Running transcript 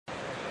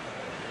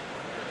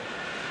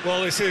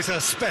Well, this is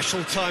a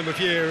special time of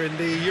year in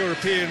the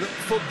European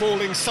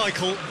footballing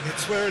cycle.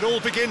 It's where it all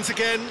begins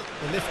again.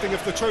 The lifting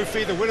of the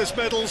trophy, the winners'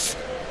 medals.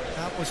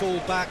 That was all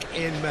back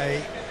in May.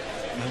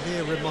 A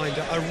mere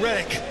reminder, a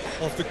relic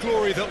of the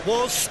glory that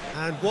was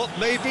and what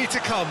may be to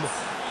come,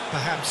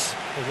 perhaps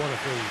for one of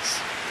these.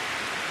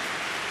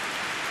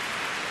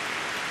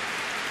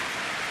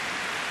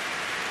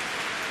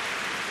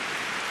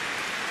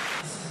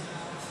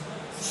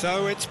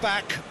 So it's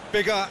back,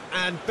 bigger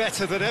and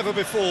better than ever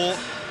before.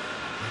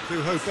 I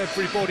do hope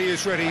everybody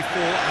is ready for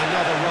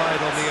another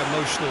ride on the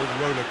emotional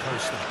roller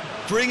coaster.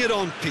 Bring it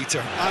on, Peter.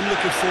 I'm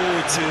looking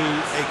forward to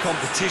a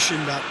competition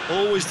that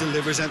always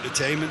delivers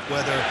entertainment,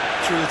 whether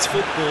through its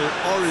football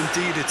or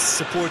indeed its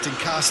supporting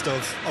cast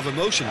of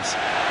emotions.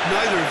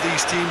 Neither of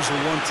these teams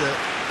will want a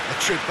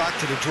trip back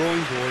to the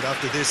drawing board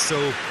after this, so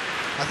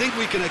I think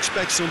we can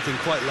expect something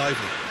quite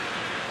lively.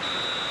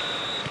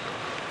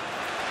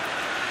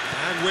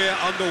 And we're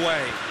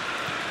underway.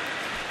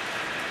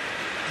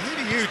 Who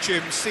do you,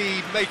 Jim,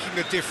 see making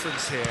a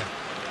difference here?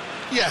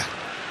 Yeah,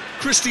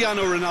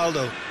 Cristiano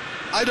Ronaldo.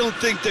 I don't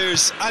think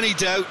there's any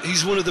doubt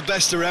he's one of the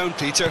best around,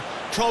 Peter.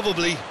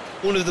 Probably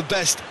one of the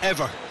best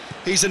ever.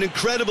 He's an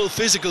incredible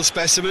physical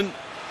specimen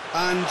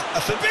and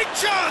a big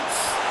chance!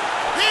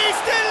 He's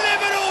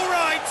delivered all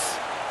right!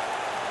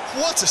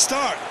 What a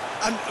start,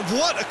 and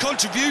what a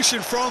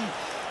contribution from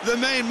the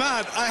main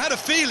man. I had a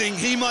feeling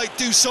he might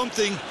do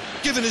something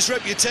given his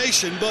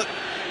reputation, but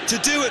to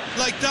do it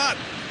like that,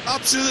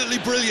 absolutely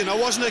brilliant. I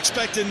wasn't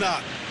expecting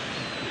that.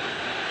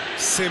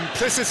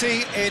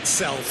 Simplicity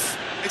itself.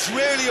 It's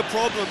rarely a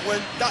problem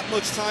when that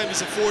much time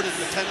is afforded in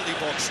the penalty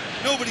box.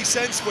 Nobody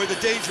sensed where the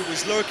danger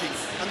was lurking,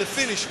 and the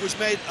finish was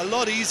made a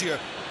lot easier.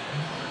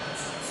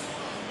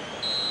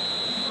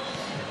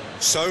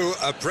 So,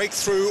 a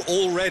breakthrough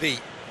already.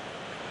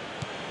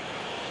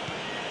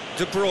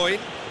 De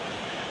Bruyne.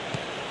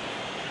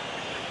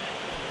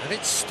 And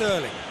it's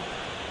Sterling.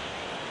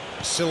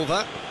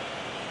 Silva.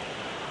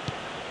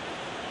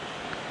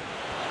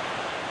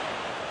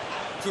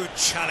 Good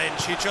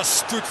challenge, he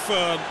just stood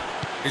firm.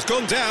 He's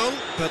gone down,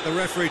 but the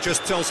referee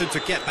just tells him to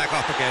get back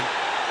up again.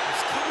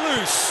 He's come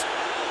loose.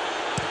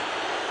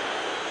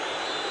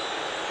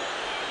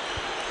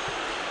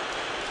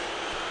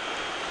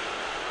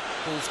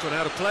 Ball's gone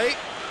out of play.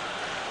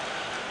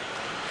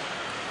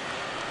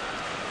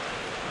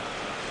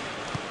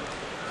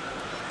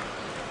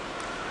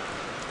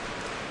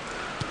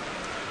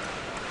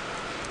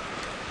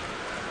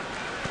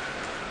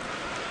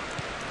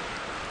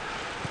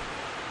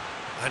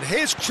 And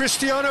here's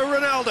Cristiano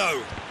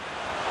Ronaldo.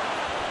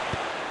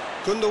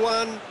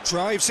 Gundogan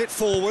drives it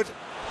forward.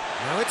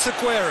 Now it's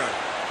Aguero.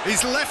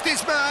 He's left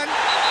his man.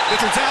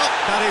 Little doubt,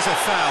 that is a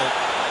foul.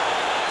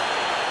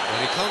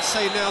 Well, he can't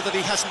say now that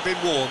he hasn't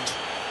been warned.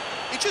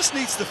 He just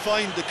needs to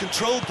find the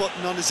control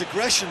button on his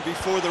aggression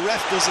before the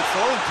ref does it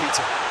for him,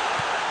 Peter.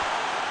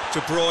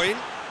 De Bruyne.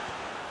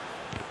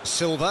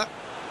 Silva.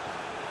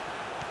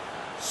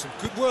 Some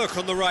good work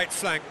on the right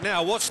flank.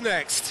 Now, what's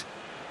next?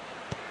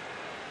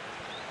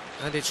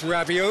 And it's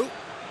Rabiot.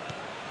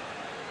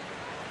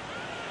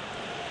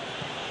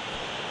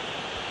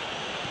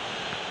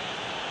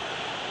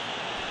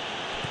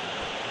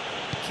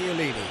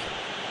 Chiellini.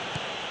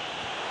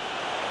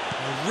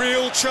 A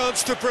real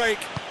chance to break.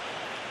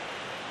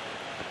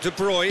 De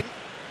Bruyne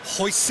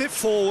hoists it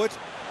forward.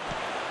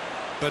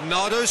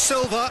 Bernardo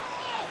Silva.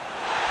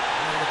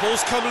 And the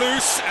ball's come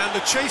loose and the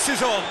chase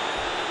is on.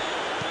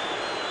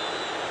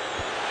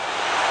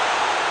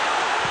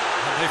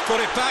 And they've got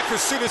it back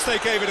as soon as they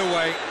gave it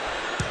away.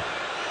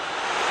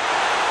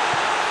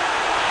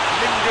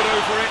 Lingered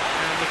over it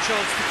and the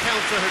chance to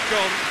counter had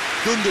gone.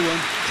 Gundogan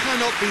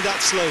cannot be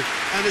that slow,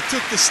 and it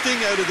took the sting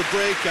out of the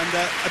break and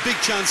a big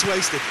chance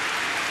wasted.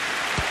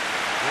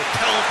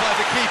 Repelled by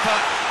the keeper.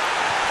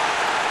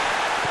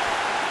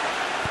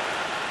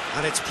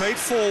 And it's played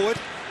forward.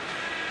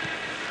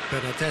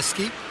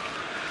 Bernardeschi.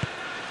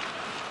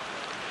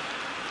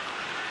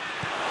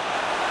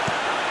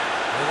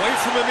 Away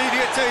from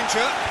immediate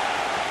danger.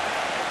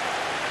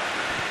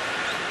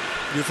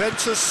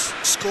 Juventus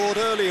scored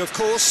early, of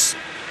course,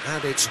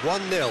 and it's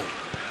 1-0.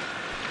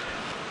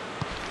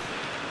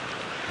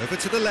 Over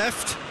to the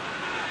left.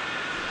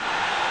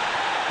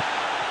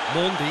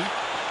 Mondi.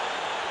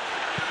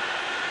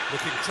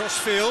 Looking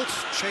cross-field,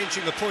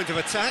 changing the point of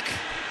attack.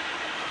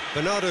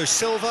 Bernardo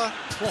Silva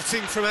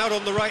plotting from out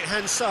on the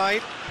right-hand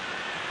side.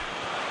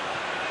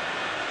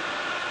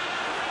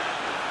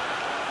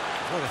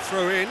 What a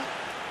throw in.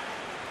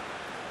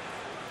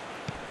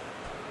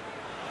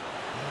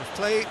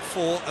 Play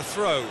for a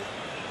throw.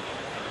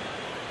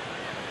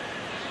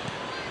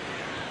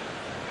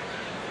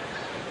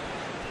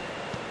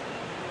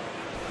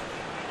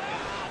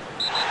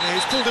 Yeah,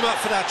 he's pulled him up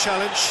for that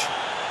challenge.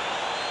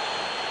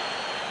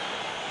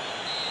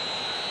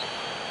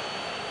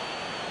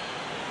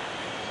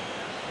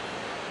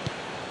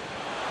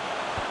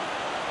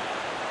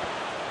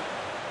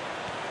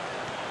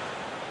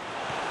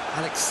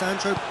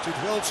 Alexandro did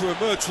well to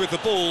emerge with the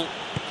ball.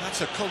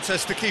 That's a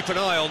contest to keep an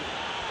eye on.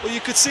 Well, you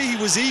could see he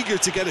was eager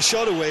to get a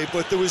shot away,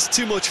 but there was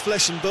too much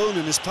flesh and bone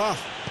in his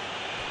path.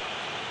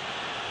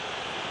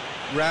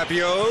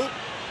 Rabiot.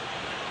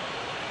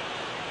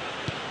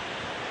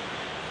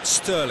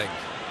 Sterling.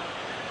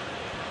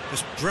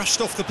 Just brushed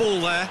off the ball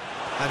there.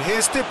 And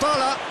here's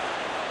Dybala.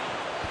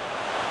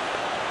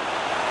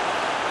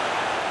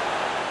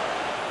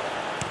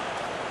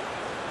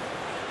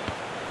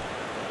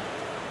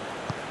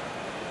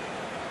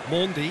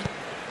 Mondi.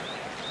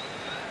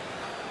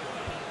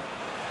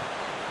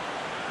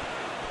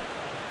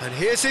 And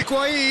here's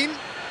Higuain.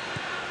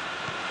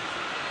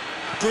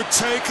 Good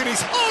take, and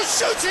he's... Oh,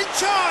 shooting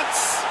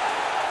chance!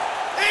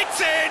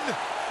 It's in!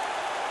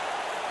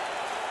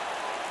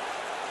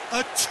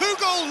 A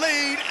 2-goal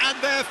lead, and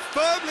they're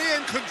firmly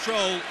in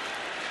control.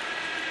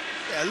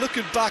 Yeah,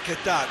 looking back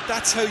at that,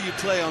 that's how you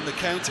play on the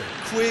counter.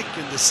 Quick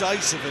and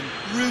decisive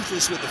and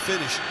ruthless with the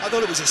finish. I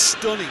thought it was a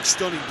stunning,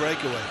 stunning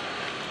breakaway.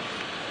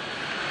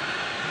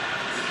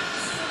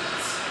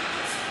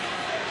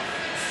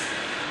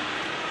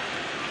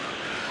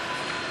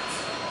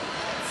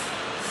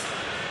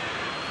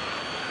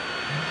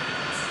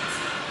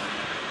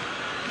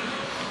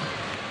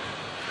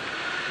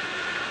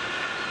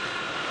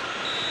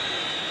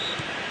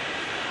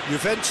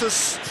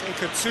 Juventus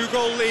take a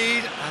 2-goal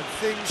lead, and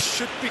things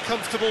should be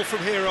comfortable from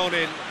here on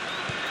in.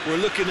 We're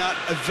looking at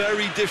a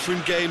very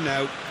different game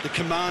now. The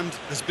command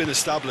has been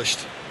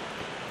established.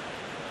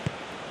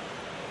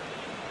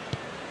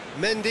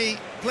 Mendy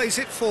plays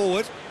it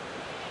forward.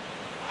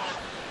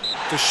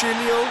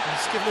 Dushilio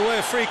has given away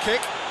a free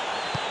kick.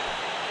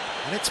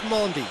 And it's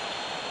Mondi.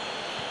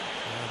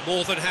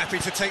 More than happy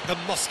to take the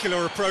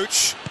muscular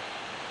approach.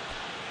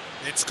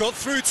 It's got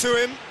through to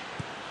him.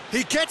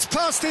 He gets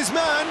past his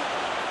man.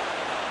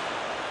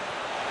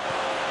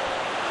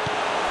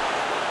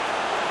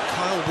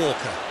 Kyle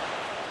Walker.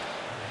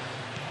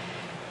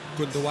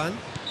 Gundogan.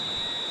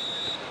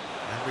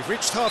 And we've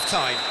reached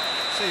half-time.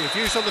 So your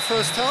views on the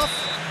first half?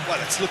 Well,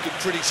 it's looking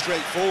pretty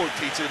straightforward,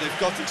 Peter. They've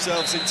got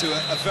themselves into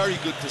a very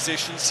good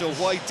position, so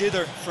why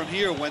dither from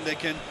here when they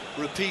can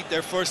repeat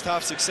their first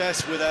half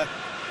success with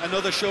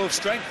another show of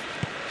strength?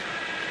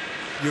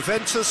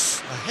 Juventus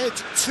ahead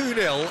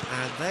 2-0,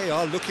 and they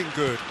are looking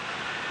good.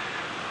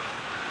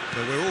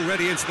 So we're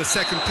already into the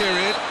second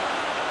period.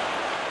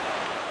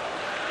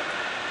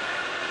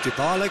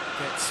 Dybala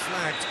gets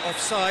flagged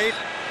offside.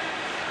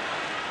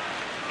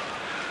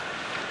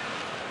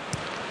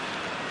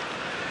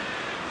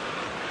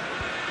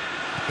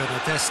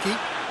 Bernardeschi.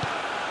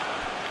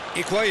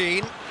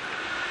 Higuain.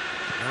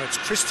 Now it's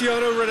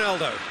Cristiano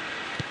Ronaldo.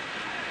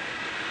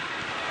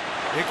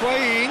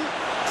 Higuain.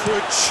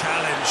 Good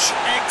challenge.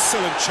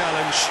 Excellent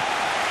challenge.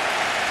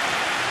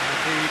 And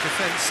the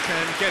defence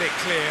can get it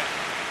clear.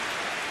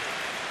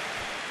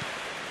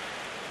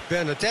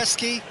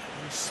 Bernardeschi,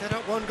 who's set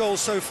up 1 goal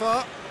so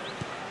far.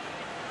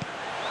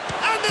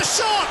 And the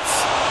shot!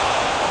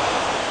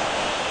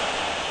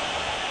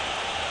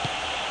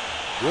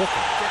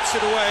 Walker gets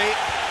it away.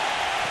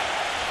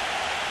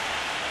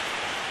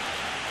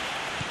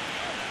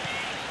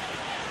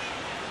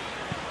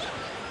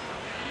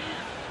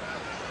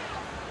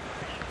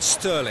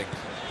 Sterling.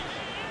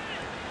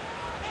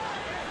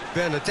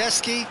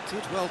 Bernardeschi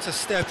did well to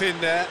step in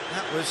there.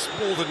 That was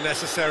more than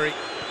necessary.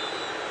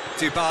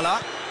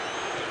 Dybala.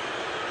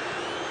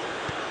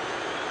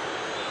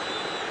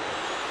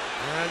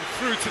 And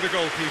through to the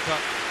goalkeeper.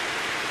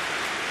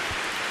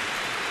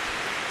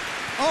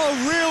 Oh,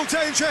 real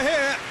danger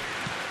here.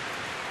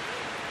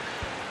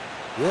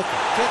 Walker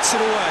gets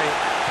it away.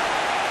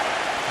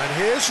 And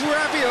here's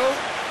Rabiot.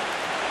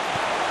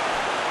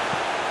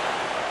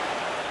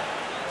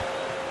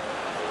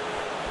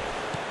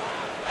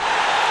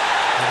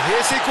 And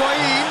here's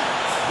Higuain.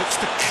 Looks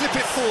to clip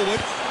it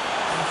forward.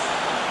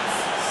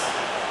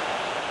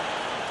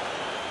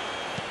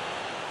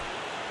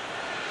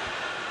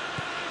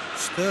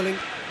 Sterling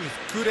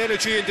with good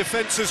energy in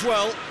defence as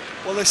well.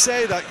 Well, they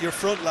say that your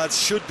front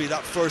lads should be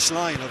that first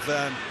line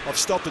of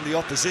stopping the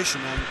opposition,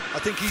 and I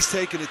think he's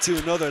taken it to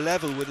another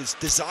level with his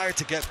desire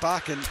to get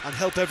back and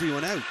help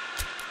everyone out.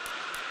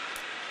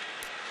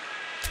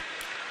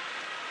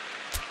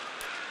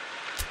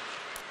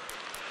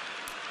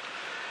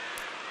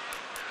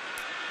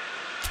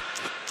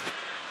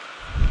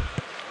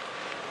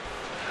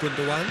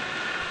 Gundogan.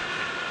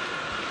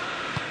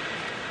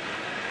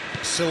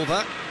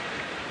 Silva.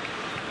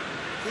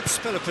 Good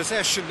spell of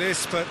possession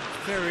this, but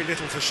very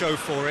little to show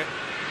for it.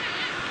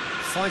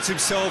 Finds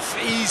himself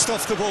eased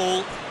off the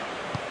ball.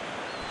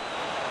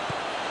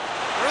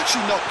 They're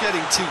actually not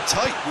getting too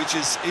tight, which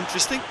is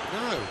interesting.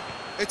 No.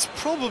 It's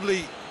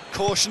probably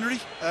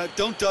cautionary.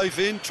 Don't dive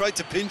in, try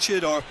to pinch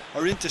it or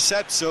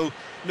intercept so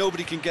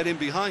nobody can get in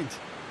behind.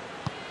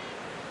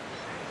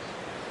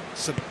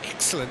 Some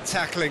excellent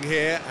tackling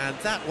here, and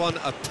that one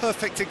a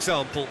perfect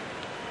example.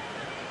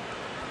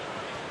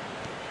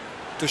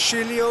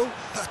 Dushilio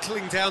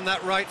hurtling down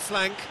that right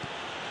flank.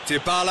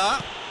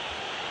 Dybala.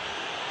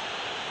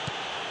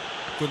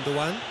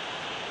 Gundogan.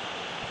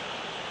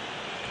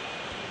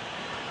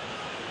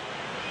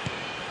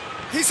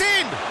 He's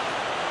in!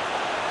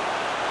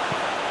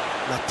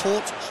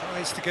 Laporte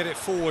tries to get it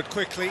forward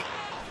quickly.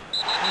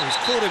 Oh, he's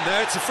caught him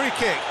there, it's a free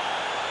kick.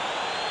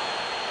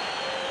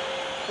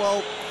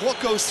 Well, what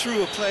goes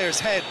through a player's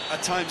head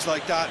at times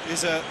like that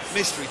is a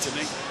mystery to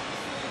me.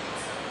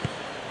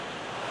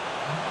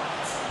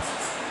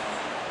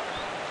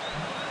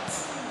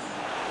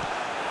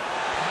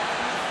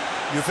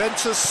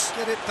 Juventus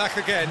get it back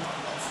again.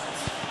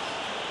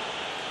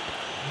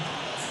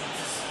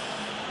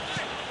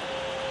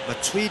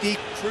 Matuidi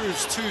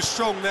proves too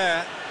strong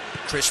there.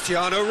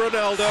 Cristiano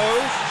Ronaldo.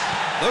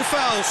 No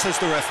foul, says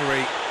the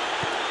referee.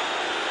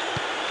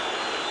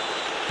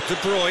 De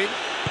Bruyne.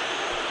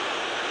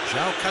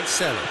 João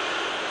Cancelo.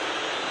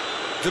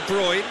 De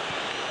Bruyne.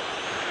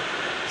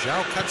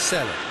 João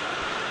Cancelo.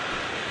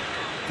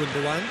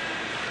 Gundogan.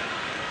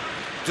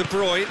 De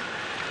Bruyne.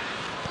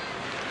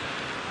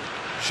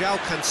 João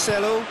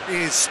Cancelo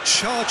is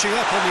charging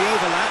up on the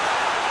overlap.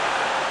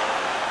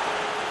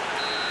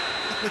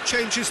 A couple of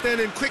changes then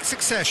in quick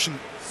succession.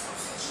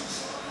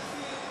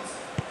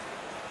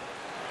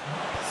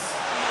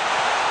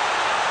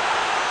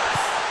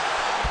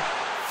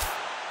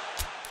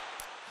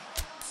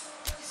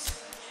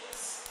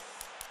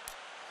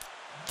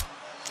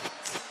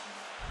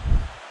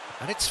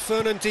 And it's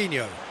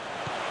Fernandinho.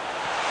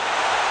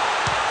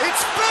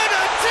 It's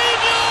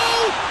Fernandinho!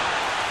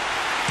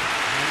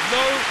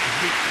 No,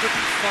 he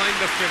couldn't find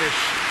the finish.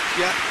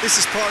 Yeah, this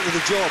is part of the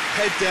job.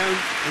 Head down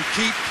and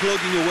keep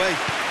plugging away.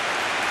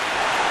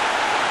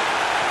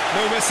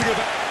 No messing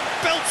about.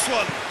 Belts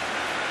one.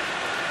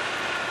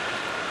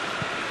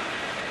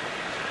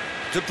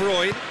 De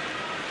Bruyne.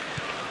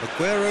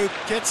 Aguero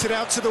gets it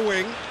out to the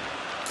wing.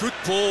 Good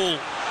ball.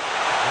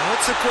 Now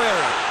it's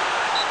Aguero.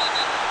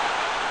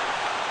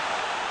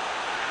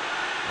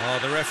 Oh,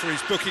 the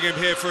referee's booking him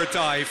here for a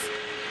dive.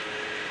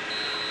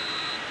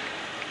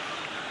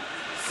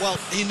 Well,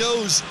 he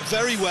knows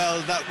very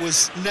well that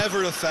was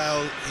never a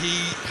foul. He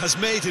has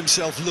made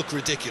himself look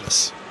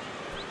ridiculous.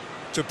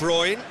 De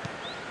Bruyne.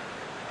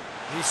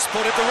 He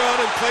spotted the run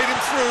and played him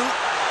through.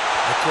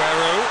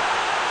 Aguero.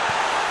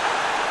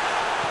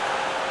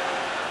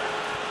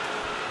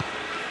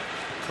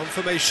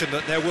 Confirmation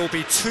that there will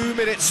be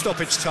 2-minute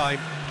stoppage time.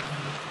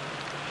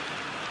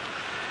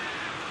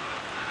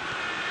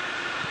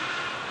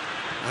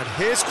 And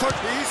here's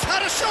he's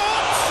had a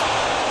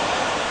shot!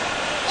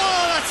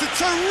 That's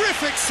a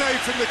terrific save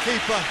from the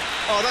keeper.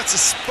 Oh, that's a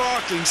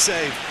sparkling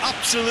save.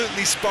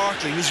 Absolutely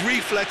sparkling. His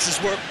reflexes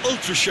were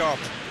ultra sharp.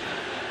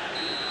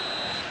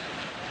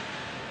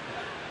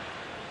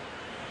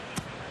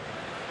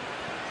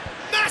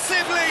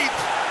 Massive leap!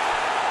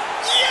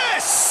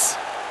 Yes!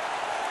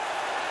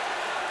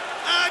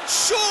 And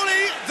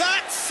surely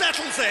that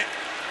settles it.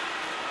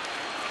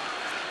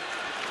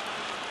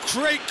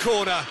 Great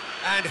corner,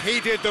 and he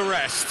did the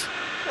rest.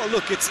 Well,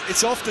 look,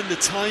 it's often the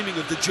timing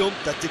of the jump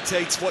that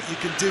dictates what you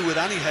can do with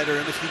any header,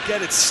 and if you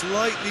get it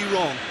slightly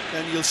wrong,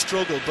 then you'll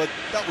struggle, but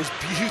that was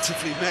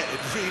beautifully met,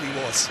 it really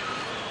was.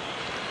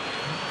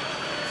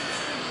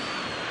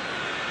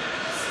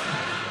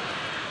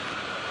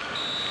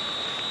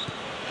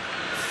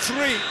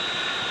 Three.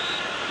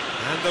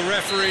 And the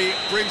referee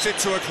brings it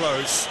to a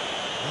close.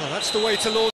 Well, that's the way to launch.